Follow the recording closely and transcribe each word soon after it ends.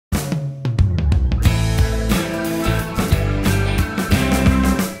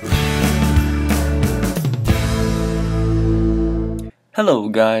Hello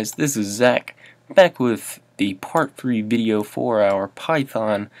guys, this is Zach, back with the part 3 video for our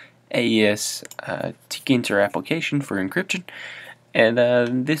Python AES tkinter application for encryption. And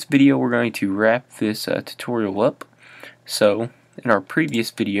in this video we're going to wrap this tutorial up. So, in our previous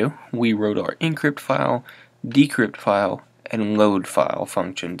video we wrote our encrypt file, decrypt file, and load file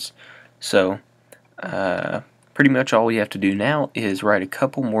functions. So, pretty much all we have to do now is write a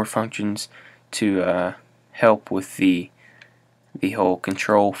couple more functions to help with the whole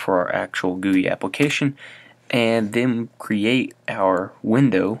control for our actual GUI application, and then create our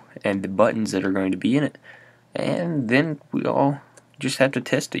window and the buttons that are going to be in it, and then we all just have to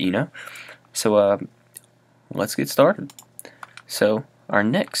test it, So let's get started. So our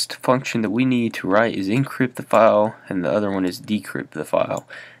next function that we need to write is encrypt the file, and the other one is decrypt the file.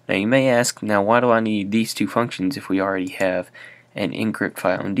 Now you may ask, now why do I need these two functions if we already have an encrypt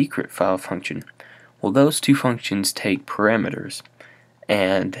file and decrypt file function? Well, those two functions take parameters,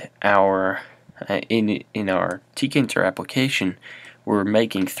 and our in our tkinter application we're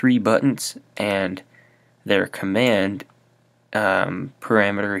making 3 buttons, and their command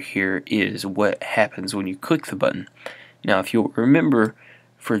parameter here is what happens when you click the button. Now if you'll remember,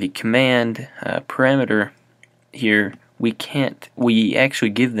 for the command parameter here, we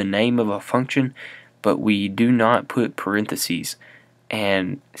actually give the name of a function, but we do not put parentheses.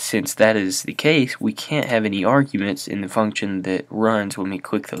 And since that is the case, we can't have any arguments in the function that runs when we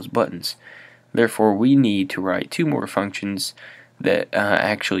click those buttons. Therefore, we need to write 2 more functions that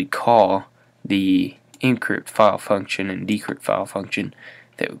actually call the encrypt file function and decrypt file function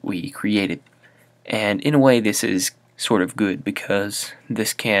that we created. And in a way, this is sort of good because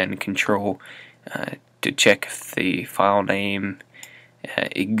this can control to check if the file name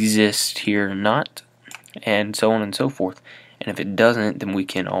exists here or not, and so on and so forth. And if it doesn't, then we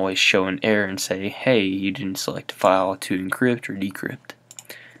can always show an error and say, hey, you didn't select a file to encrypt or decrypt.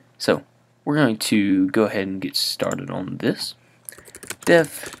 So we're going to go ahead and get started on this.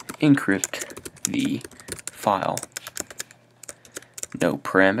 Def encrypt the file. No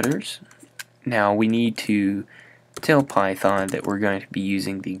parameters. Now we need to tell Python that we're going to be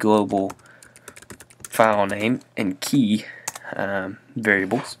using the global file name and key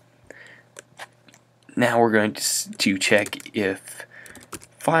variables. Now we're going to check if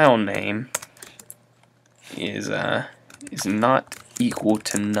file name is not equal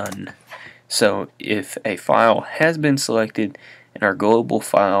to none. So if a file has been selected and our global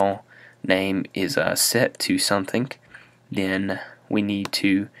file name is set to something, then we need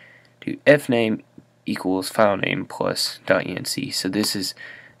to do fname equals file name plus .enc. So this is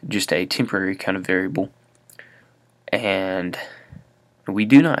just a temporary kind of variable, and we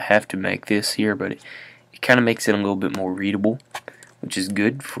do not have to make this here, but it kind of makes it a little bit more readable, which is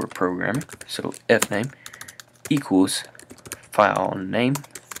good for programming. So fname equals file name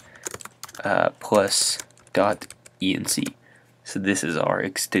plus .enc. So this is our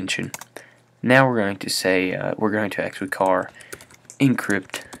extension. Now we're going to say we're going to actually call our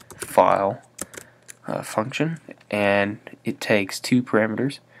encrypt file function, and it takes 2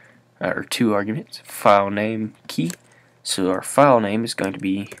 parameters or 2 arguments, file name, key. So our file name is going to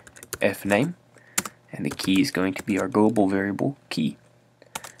be fname, and the key is going to be our global variable key.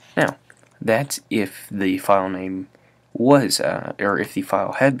 Now, that's if the file name was, or if the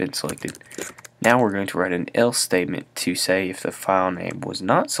file had been selected. Now we're going to write an else statement to say if the file name was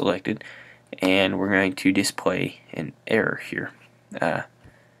not selected, and we're going to display an error here.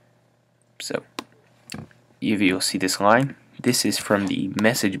 So, you'll see this line. This is from the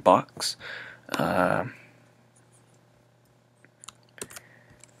message box.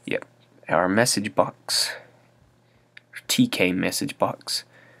 Yep, our message box, TK message box,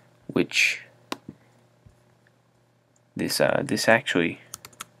 which this actually,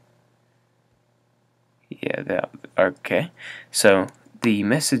 yeah, that, okay. So the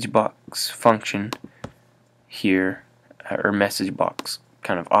message box function here, or message box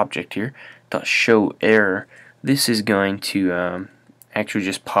kind of object here, .show error. This is going to actually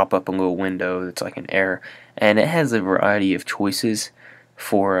just pop up a little window that's like an error, and it has a variety of choices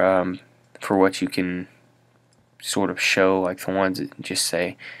for what you can sort of show, like the ones that just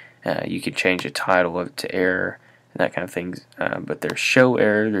say you can change the title of it to error and that kind of things. But there's show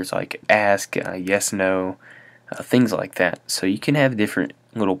error, there's like ask, yes, no, things like that. So you can have different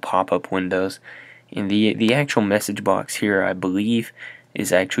little pop-up windows. In the actual message box here, I believe,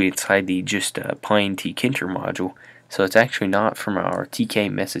 is actually inside the just plain tkinter module. So it's actually not from our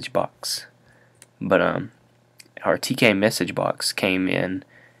TK message box, but our TK message box came in,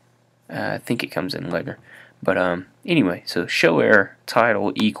 I think it comes in later, but anyway, so show error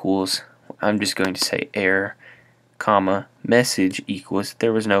title equals, I'm just going to say error comma, message equals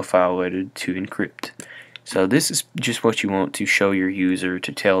there was no file loaded to encrypt. So this is just what you want to show your user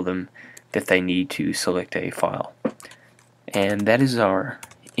to tell them that they need to select a file. And that is our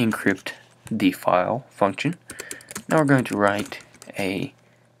encrypt the file function. Now we're going to write a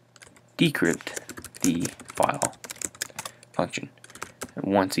decrypt the file function.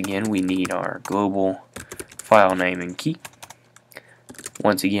 Once again, we need our global file name and key.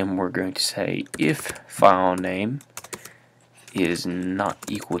 Once again, we're going to say if file name is not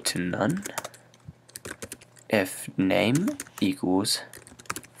equal to none, if name equals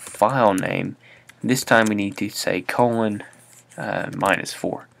file name. This time we need to say colon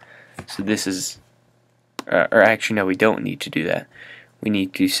 -4. So this is, or actually no, we don't need to do that. We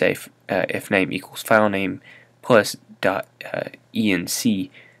need to say if name equals file name plus .enc.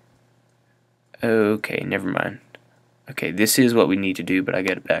 Okay, never mind. Okay, this is what we need to do, but I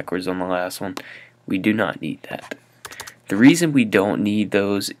got it backwards on the last one. We do not need that. The reason we don't need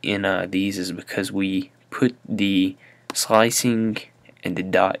those in these is because we put the slicing and the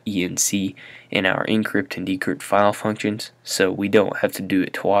 .enc in our encrypt and decrypt file functions, so we don't have to do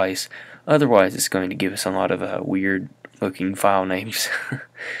it twice. Otherwise, it's going to give us a lot of weird looking file names.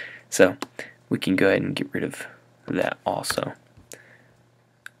 So we can go ahead and get rid of that also.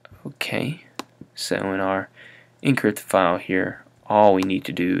 Okay, so in our encrypt file here, all we need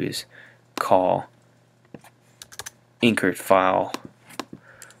to do is call encrypt file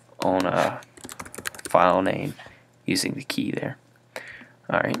on a file name using the key there.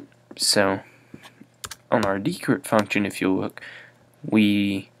 Alright, so on our decrypt function, if you look,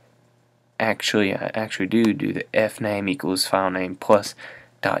 we actually do the fname equals file name plus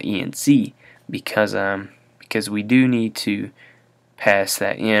 .enc because we do need to pass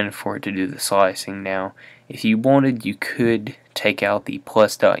that in for it to do the slicing. Now, if you wanted, you could take out the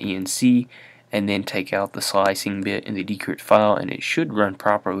plus.enc and then take out the slicing bit in the decrypt file, and it should run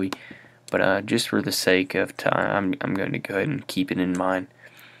properly. But just for the sake of time, I'm going to go ahead and keep it in mind.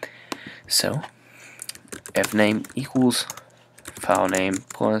 So, fname equals file name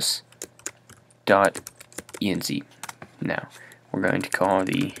plus .enc. Now, we're going to call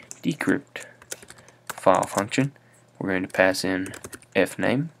the decrypt file function. We're going to pass in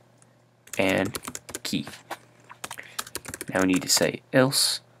fname and key. Now we need to say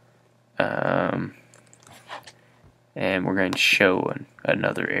else, and we're going to show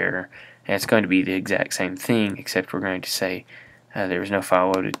another error. And it's going to be the exact same thing, except we're going to say there was no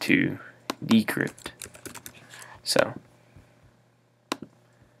file loaded to decrypt. So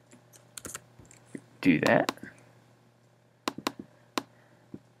do that.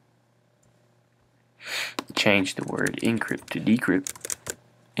 Change the word encrypt to decrypt,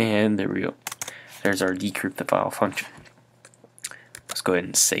 and there we go. There's our decrypt the file function. Let's go ahead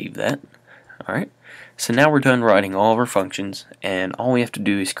and save that. Alright, so now we're done writing all of our functions, and all we have to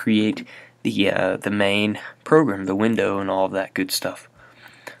do is create the main program, the window, and all of that good stuff.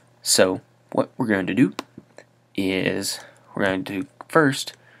 So what we're going to do is we're going to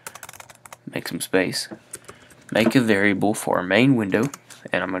first make some space, make a variable for our main window,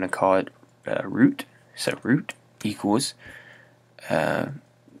 and I'm going to call it root. So root equals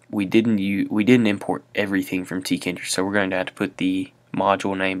we didn't import everything from tkinter, so we're going to have to put the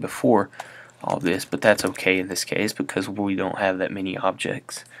module name before all this, but that's okay in this case because we don't have that many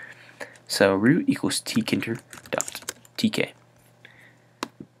objects. So root equals tkinter.tk,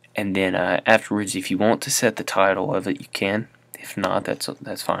 and then afterwards, if you want to set the title of it, you can. If not,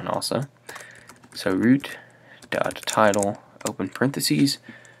 that's fine also. So root.title open parentheses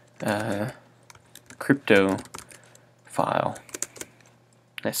crypto file.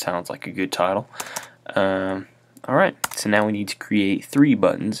 That sounds like a good title. Alright, so now we need to create 3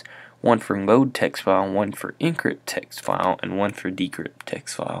 buttons, one for load text file, one for encrypt text file, and one for decrypt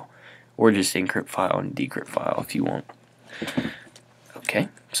text file, or just encrypt file and decrypt file if you want. Okay,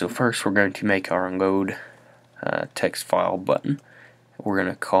 so first we're going to make our load text file button. We're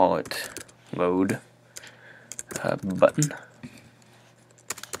going to call it load button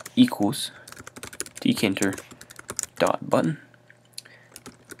equals tkinter dot button,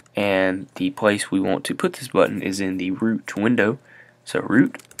 and the place we want to put this button is in the root window. So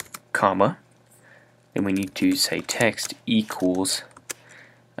root comma, then we need to say text equals,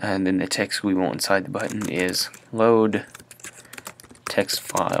 and then the text we want inside the button is load text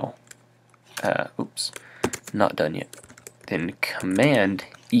file. Oops, not done yet. Then command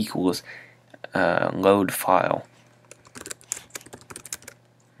equals load file.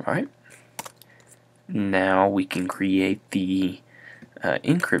 Alright, now we can create the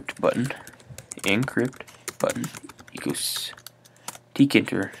encrypt button. Encrypt button equals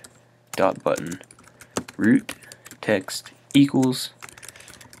tkinter dot button root text equals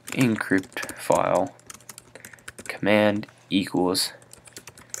encrypt file, command equals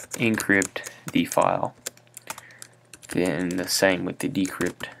encrypt the file. Then the same with the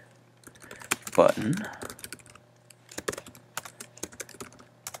decrypt button.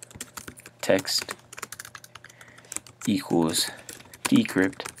 Text equals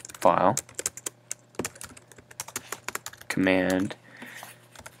decrypt file, command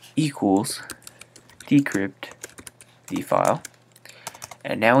equals decrypt the file.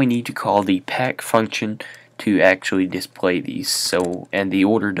 And now we need to call the pack function to actually display these. So, and the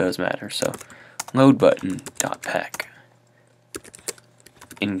order does matter. So load button dot pack,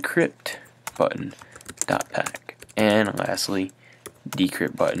 encrypt button dot pack, and lastly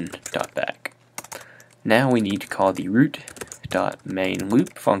decrypt button dot pack. Now we need to call the root dot main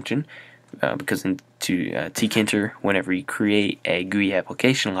loop function because to tkinter, whenever you create a GUI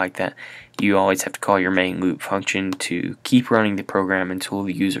application like that, you always have to call your main loop function to keep running the program until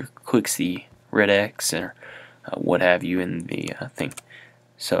the user clicks the red X or what have you in the thing.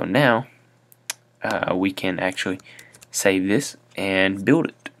 So now we can actually save this and build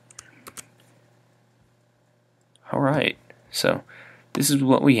it. Alright, so this is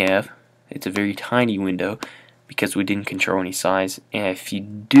what we have. It's a very tiny window because we didn't control any size, and if you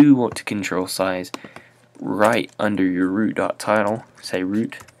do want to control size, right under your root.title, say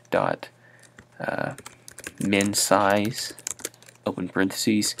root.min size, open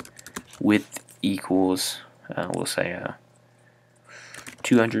parentheses, width equals, we'll say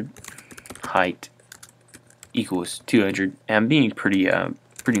 200, height equals 200. And I'm being pretty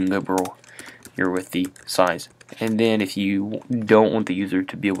liberal here with the size. And then if you don't want the user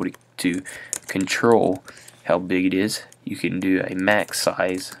to be able to control how big it is, you can do a max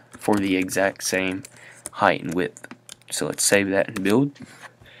size for the exact same height and width. So let's save that and build.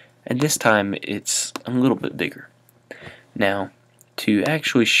 And this time it's a little bit bigger. Now to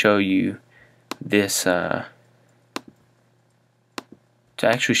actually show you this in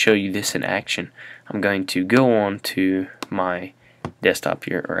action, I'm going to go on to my desktop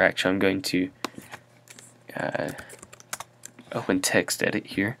here, or actually I'm going to open text edit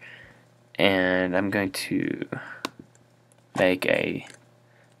here, and I'm going to make a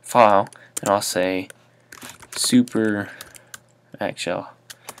file, and I'll say actually I'll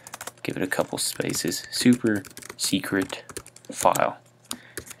give it a couple spaces, super secret file.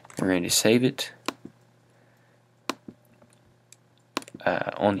 We're going to save it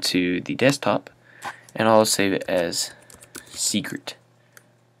onto the desktop, and I'll save it as secret.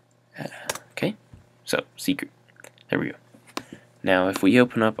 Okay, so secret. There we go. Now if we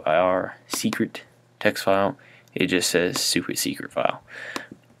open up our secret text file, it just says super secret file.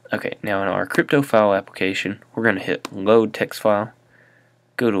 Okay, now in our crypto file application, we're going to hit load text file,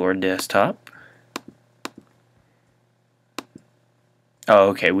 go to our desktop. Oh,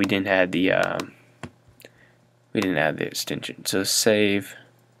 okay, we didn't add the extension. So save.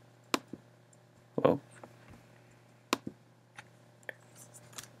 Well,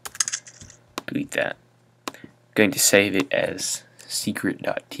 delete that. I'm going to save it as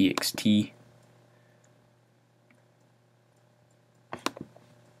secret.txt.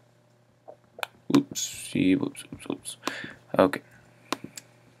 Whoops. Okay.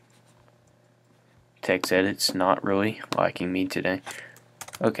 Text edit's not really liking me today.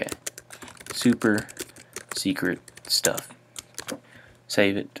 Okay. Super secret stuff.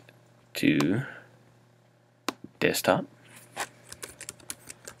 Save it to desktop.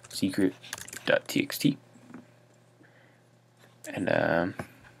 Secret.txt. And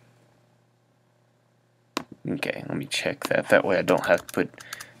okay, let me check that. That way I don't have to put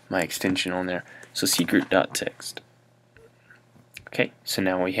my extension on there. So secret.text. Okay, so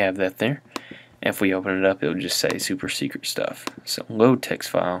now we have that there. And if we open it up, it'll just say super secret stuff. So load text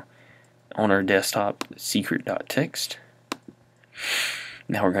file on our desktop, secret.text.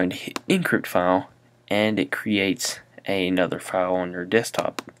 Now we're going to hit encrypt file, and it creates another file on your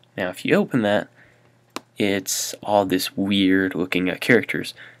desktop. Now if you open that, it's all this weird looking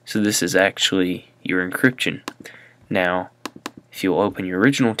characters. So this is actually your encryption. Now if you'll open your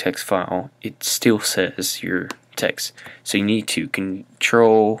original text file, it still says your text. So you need to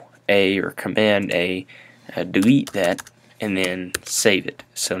Control A or Command A, delete that, and then save it.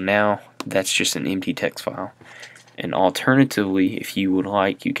 So now that's just an empty text file. And alternatively, if you would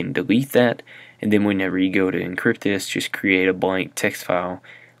like, you can delete that, and then whenever you go to encrypt this, just create a blank text file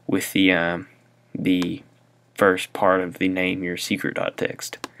with the first part of the name, your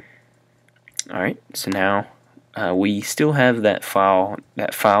secret.text. Alright, so now we still have that file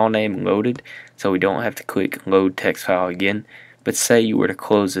name loaded, so we don't have to click load text file again. But say you were to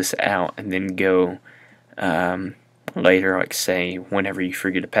close this out and then go later, like say whenever you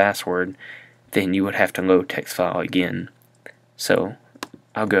forget a password, then you would have to load text file again. So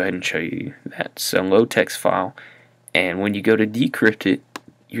I'll go ahead and show you that. So load text file, and when you go to decrypt it,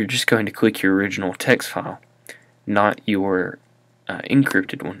 you're just going to click your original text file, not your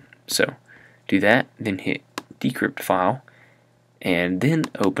encrypted one. So do that, then hit decrypt file, and then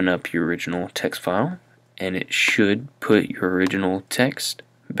open up your original text file, and it should put your original text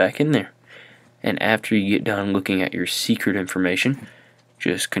back in there. And after you get done looking at your secret information,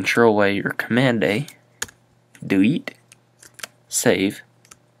 just Control-A or Command-A, delete, save,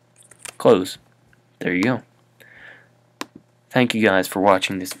 close. There you go. Thank you guys for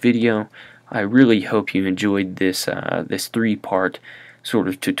watching this video. I really hope you enjoyed this this 3-part sort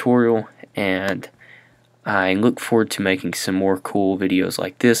of tutorial, and I look forward to making some more cool videos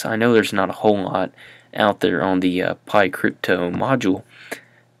like this. I know there's not a whole lot out there on the PyCrypto module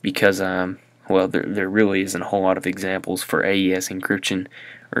because well, there really isn't a whole lot of examples for AES encryption,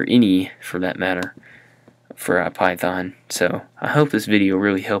 or any for that matter, for Python. So I hope this video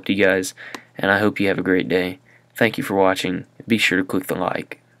really helped you guys, and I hope you have a great day. Thank you for watching. Be sure to click the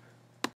like.